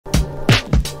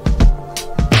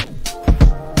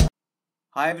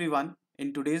Hi everyone,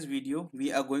 in today's video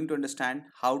we are going to understand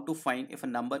how to find if a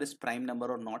number is prime number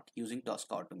or not using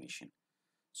Tosca automation.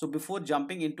 So before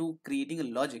jumping into creating a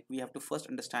logic, we have to first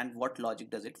understand what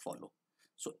logic does it follow.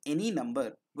 So any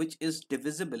number which is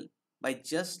divisible by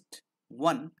just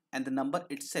 1 and the number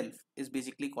itself is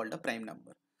basically called a prime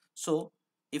number. So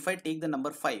if I take the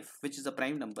number 5 which is a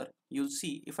prime number, you'll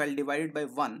see if I'll divide it by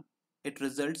 1 it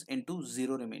results into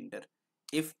 0 remainder.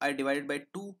 If I divide it by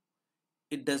 2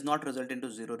 it does not result into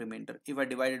 0 remainder. If I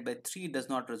divide it by 3 it does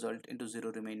not result into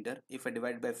 0 remainder. If I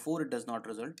divide it by 4 it does not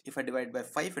result. If I divide it by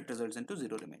 5 it results into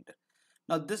 0 remainder.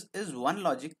 Now this is one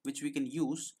logic which we can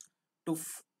use to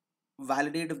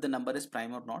validate if the number is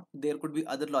prime or not. There could be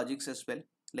other logics as well,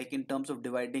 like in terms of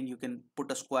dividing you can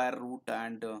put a square root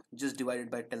and just divide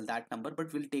it by till that number,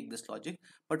 but we'll take this logic,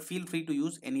 but feel free to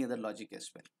use any other logic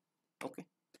as well. Okay,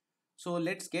 so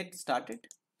let's get started.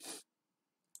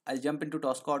 I'll jump into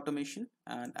Tosca automation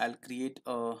and I'll create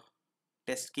a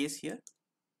test case here.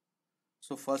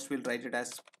 So first we'll write it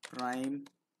as prime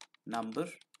number.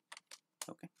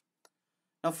 Okay.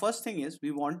 Now first thing is we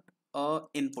want a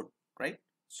input, right?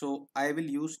 So I will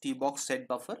use tbox set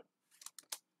buffer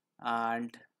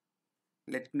and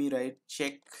let me write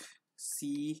check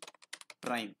C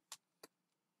prime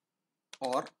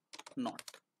or not.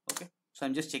 Okay. So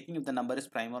I'm just checking if the number is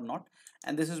prime or not,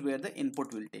 and this is where the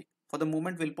input will take. For the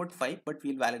moment we'll put 5, but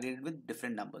we'll validate it with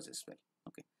different numbers as well.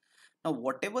 Okay. Now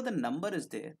whatever the number is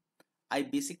there, I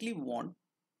basically want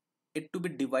it to be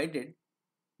divided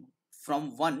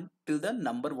from 1 till the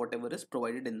number whatever is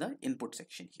provided in the input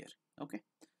section here. Okay.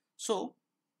 So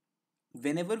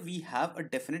whenever we have a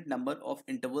definite number of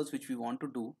intervals which we want to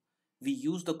do, we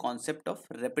use the concept of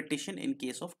repetition in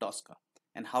case of Tosca.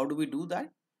 And how do we do that?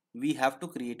 We have to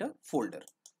create a folder.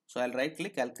 So I'll right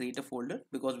click, I'll create a folder,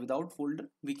 because without folder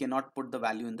we cannot put the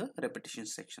value in the repetition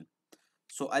section.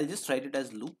 So I'll just write it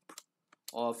as loop,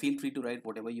 or feel free to write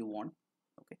whatever you want.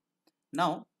 Okay.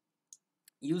 Now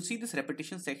you'll see this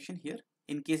repetition section here.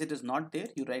 In case it is not there,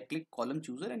 you right click column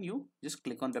chooser and you just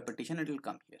click on repetition, it will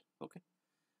come here. Okay.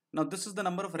 Now this is the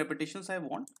number of repetitions I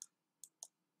want,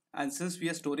 and since we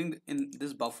are storing in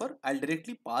this buffer, I'll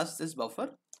directly pass this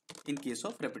buffer in case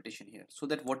of repetition here, so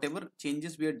that whatever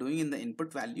changes we are doing in the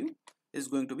input value is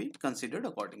going to be considered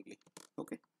accordingly.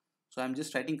 Okay. So I'm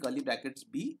just writing curly brackets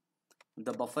B,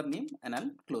 the buffer name, and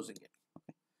I'm closing it.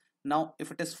 Okay. Now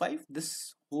if it is 5,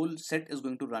 this whole set is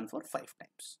going to run for 5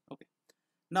 times. Okay.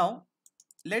 Now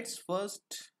let's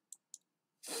first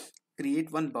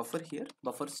create one buffer here,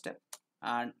 buffer step,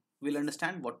 and we'll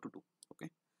understand what to do. Okay.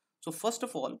 So first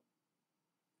of all,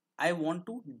 I want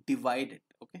to divide it.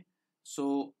 Okay.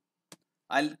 So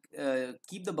I'll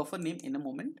keep the buffer name in a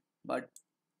moment, but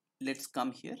let's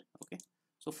come here. Okay.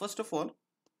 So first of all,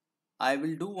 I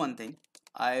will do one thing.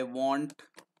 I want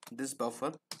this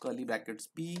buffer curly brackets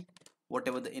B,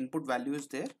 whatever the input value is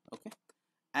there. Okay.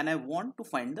 And I want to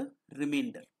find the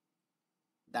remainder.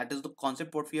 That is the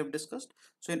concept what we have discussed.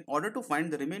 So in order to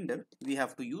find the remainder, we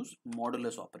have to use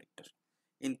modulus operator.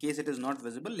 In case it is not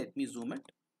visible, let me zoom it.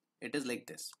 It is like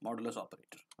this, modulus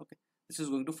operator. Okay, this is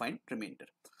going to find remainder.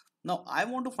 Now I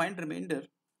want to find remainder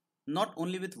not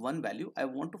only with one value, I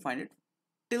want to find it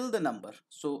till the number.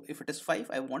 So if it is 5,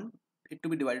 I want it to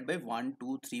be divided by 1,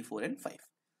 2, 3, 4 and 5.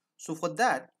 So for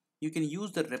that, you can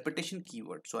use the repetition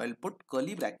keyword. So I'll put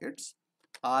curly brackets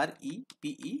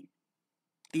REPETITION.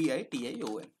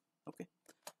 Okay.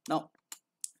 Now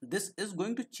this is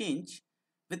going to change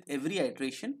with every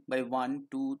iteration by 1,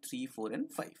 2, 3, 4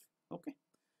 and 5. Okay.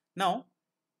 Now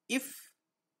if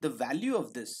the value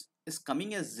of this is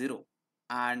coming as 0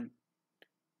 and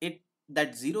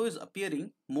that 0 is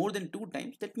appearing more than 2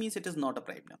 times, that means it is not a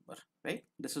prime number, right?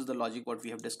 This is the logic what we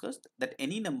have discussed, that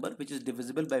any number which is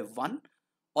divisible by 1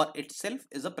 or itself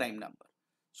is a prime number.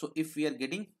 So if we are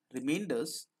getting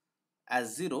remainders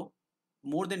as 0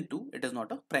 more than 2, it is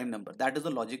not a prime number. That is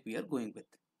the logic we are going with.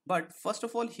 But first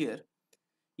of all, here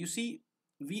you see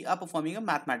we are performing a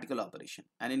mathematical operation,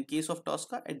 and in case of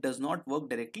Tosca it does not work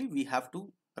directly. We have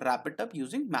to wrap it up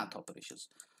using math operations.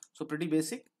 So pretty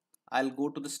basic. I'll go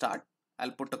to the start,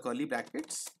 I'll put a curly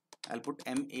brackets, I'll put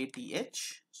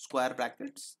MATH square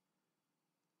brackets,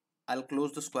 I'll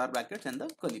close the square brackets and the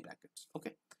curly brackets.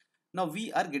 Okay. Now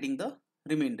we are getting the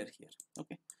remainder here.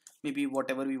 Okay. Maybe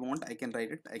whatever we want, I can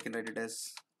write it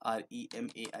as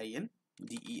REMAINDER.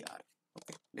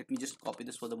 Okay. Let me just copy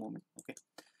this for the moment. Okay.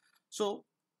 So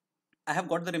I have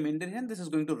got the remainder here and this is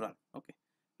going to run. Okay.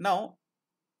 Now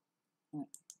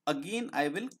again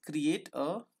I'll create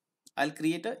a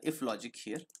if logic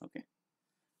here. Okay.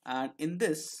 And in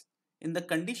the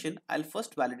condition, I'll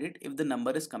first validate if the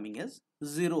number is coming as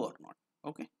 0 or not.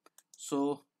 Okay.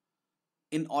 So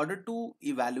in order to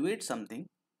evaluate something,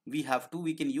 we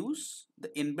can use the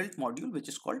inbuilt module which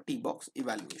is called tbox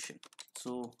evaluation.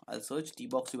 So I'll search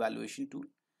tbox evaluation tool,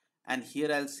 and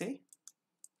here I'll say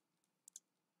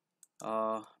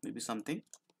maybe something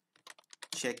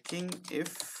checking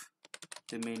if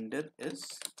remainder is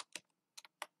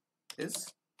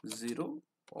 0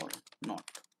 or not.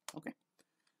 Okay,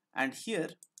 and here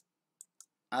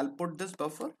I'll put this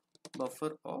buffer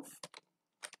of,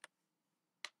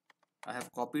 I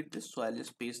have copied this, so I'll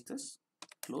just paste this,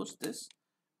 close this,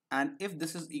 and if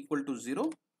this is equal to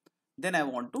 0, then I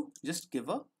want to just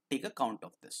take a count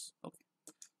of this. Okay,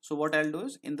 so what I'll do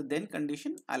is in the then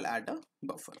condition I'll add a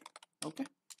buffer. Okay,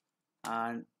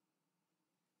 and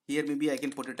here maybe I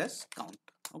can put it as count.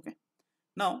 Okay,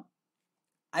 now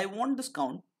I want this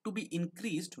count to be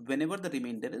increased whenever the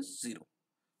remainder is 0.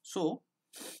 So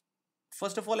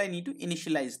first of all I need to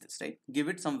initialize this, right? Give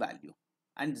it some value,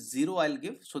 and 0 I'll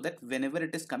give, so that whenever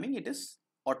it is coming it is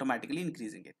automatically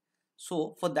increasing it.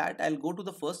 So for that I'll go to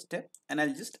the first step and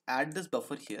I'll just add this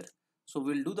buffer here. So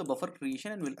we'll do the buffer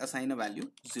creation and we'll assign a value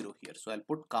 0 here. So I'll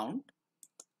put count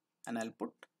and I'll put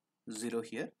 0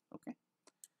 here. Okay,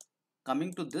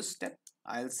 coming to this step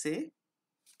I'll say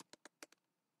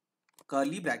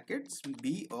curly brackets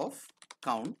b of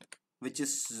count, which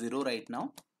is 0 right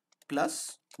now,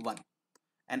 plus 1,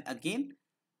 and again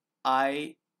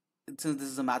since this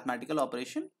is a mathematical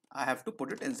operation, I have to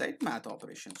put it inside math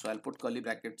operation. So I'll put curly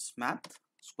brackets math,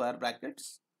 square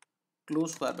brackets,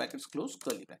 close square brackets, close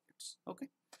curly brackets. Okay,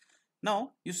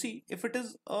 now you see if it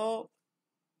is a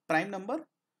prime number,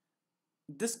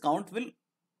 this count will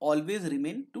always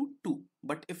remain to 2,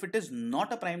 but if it is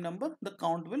not a prime number, the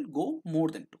count will go more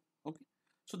than 2. Okay,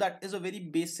 so that is a very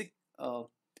basic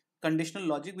conditional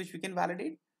logic which we can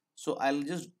validate. So I'll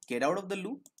just get out of the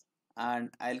loop and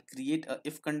I'll create a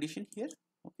if condition here.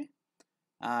 Okay,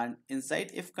 and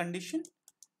inside if condition,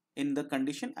 in the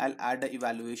condition I'll add a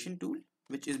evaluation tool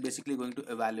which is basically going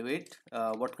to evaluate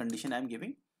what condition I'm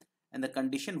giving, and the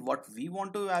condition what we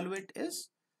want to evaluate is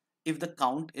if the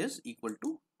count is equal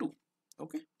to 2.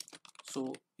 Okay,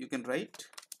 so you can write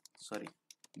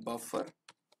buffer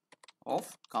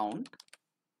of count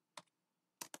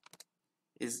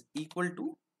is equal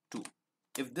to 2.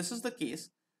 If this is the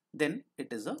case, then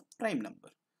it is a prime number.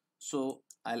 So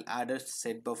I'll add a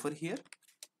set buffer here.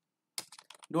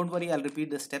 Don't worry, I'll repeat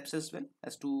the steps as well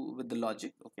as to with the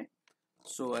logic. Okay,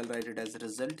 so I'll write it as a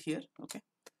result here. Okay,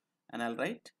 and I'll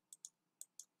write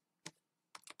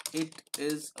it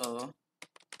is a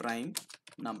prime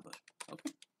number.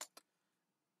 Okay,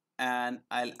 and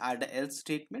I'll add a else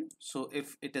statement. So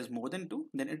if it is more than 2,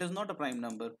 then it is not a prime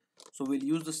number. So we'll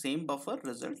use the same buffer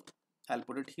result. I'll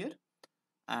put it here,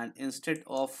 and instead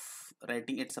of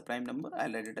writing it's a prime number,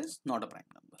 I'll write it as not a prime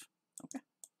number. Okay,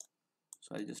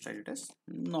 so I'll just write it as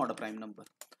not a prime number,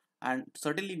 and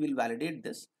certainly we'll validate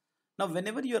this. Now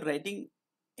whenever you're writing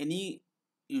any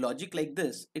logic like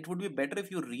this, it would be better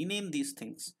if you rename these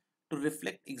things to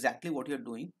reflect exactly what you're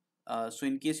doing. So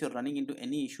in case you're running into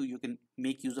any issue, you can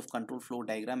make use of control flow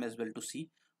diagram as well to see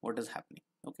what is happening.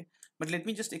 Okay, but let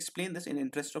me just explain this in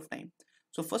interest of time.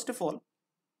 So first of all,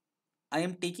 I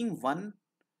am creating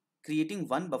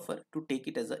one buffer to take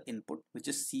it as an input, which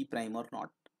is C prime or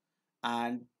not,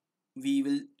 and we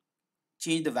will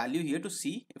change the value here to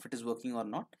see if it is working or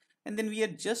not, and then we are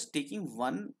just taking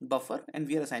one buffer and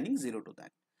we are assigning 0 to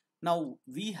that. Now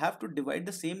we have to divide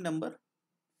the same number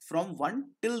from 1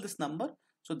 till this number,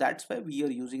 so that's why we are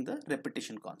using the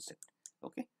repetition concept.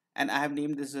 Okay, and I have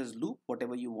named this as loop.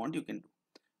 Whatever you want you can do.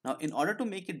 Now in order to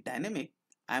make it dynamic,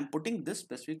 I am putting this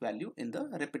specific value in the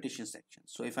repetition section.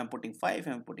 So if I'm putting 5, if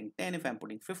I'm putting 10, if I'm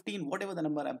putting 15, whatever the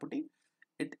number I'm putting,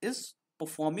 it is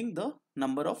performing the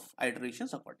number of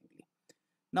iterations accordingly.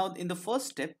 Now in the first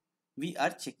step, we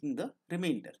are checking the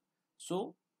remainder.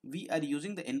 So we are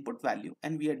using the input value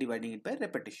and we are dividing it by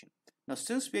repetition. Now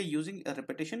since we are using a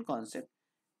repetition concept,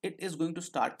 it is going to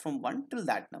start from 1 till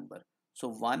that number. So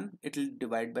 1, it will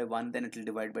divide by 1, then it will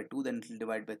divide by 2, then it will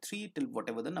divide by 3 till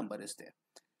whatever the number is there.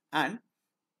 And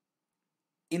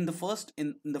in the first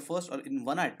or in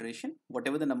one iteration,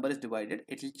 whatever the number is divided,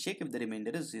 it will check if the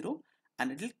remainder is 0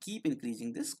 and it will keep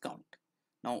increasing this count.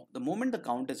 Now the moment the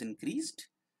count is increased,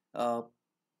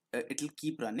 it will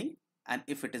keep running, and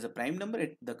if it is a prime number,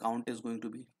 the count is going to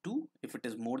be 2. If it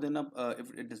is more than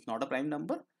if it is not a prime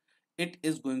number, it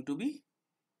is going to be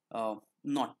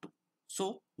not 2.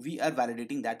 So we are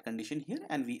validating that condition here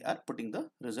and we are putting the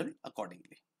result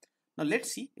accordingly. Now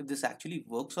let's see if this actually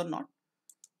works or not.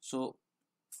 So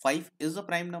 5 is a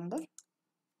prime number.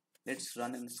 Let's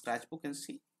run in the Scratchbook and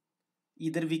see.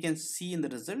 Either we can see in the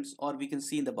results or we can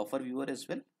see in the buffer viewer as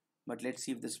well. but let's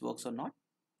see if this works or not.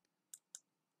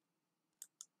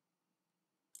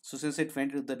 So since it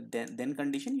went to the then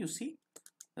condition, you see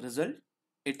result,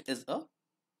 it is a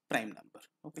prime number.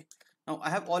 Okay, now I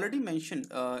have already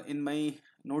mentioned in my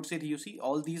notes here, you see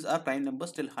all these are prime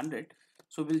numbers till 100.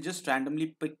 So we'll just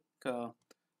randomly pick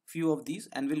few of these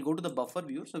and we'll go to the buffer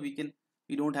view, so we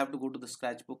don't have to go to the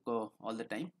scratchbook all the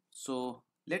time. So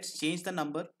let's change the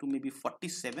number to maybe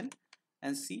 47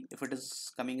 and see if it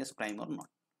is coming as prime or not.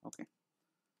 Okay,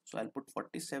 so I'll put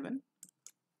 47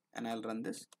 and I'll run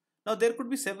this. Now there could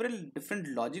be several different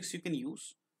logics you can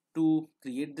use to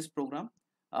create this program.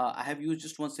 I have used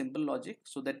just one simple logic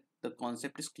so that the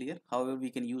concept is clear. However, we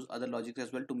can use other logics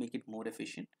as well to make it more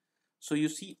efficient. So you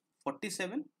see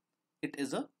 47, it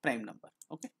is a prime number.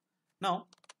 Okay, now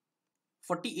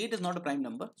 48 is not a prime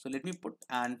number, so let me put,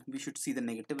 and we should see the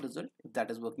negative result if that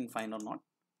is working fine or not.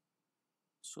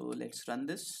 So let's run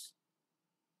this.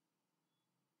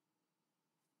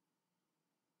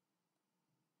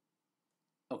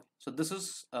 Okay, so this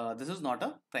is not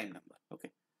a prime number. Okay,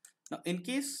 now in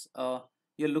case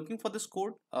you're looking for this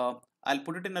code, I'll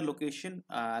put it in a location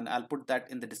and I'll put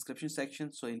that in the description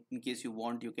section, so in case you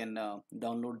want, you can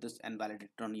download this and validate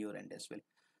it on your end as well.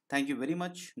 Thank you very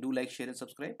much. Do like, share and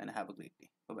subscribe, and have a great day.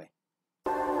 Bye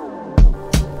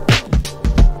bye.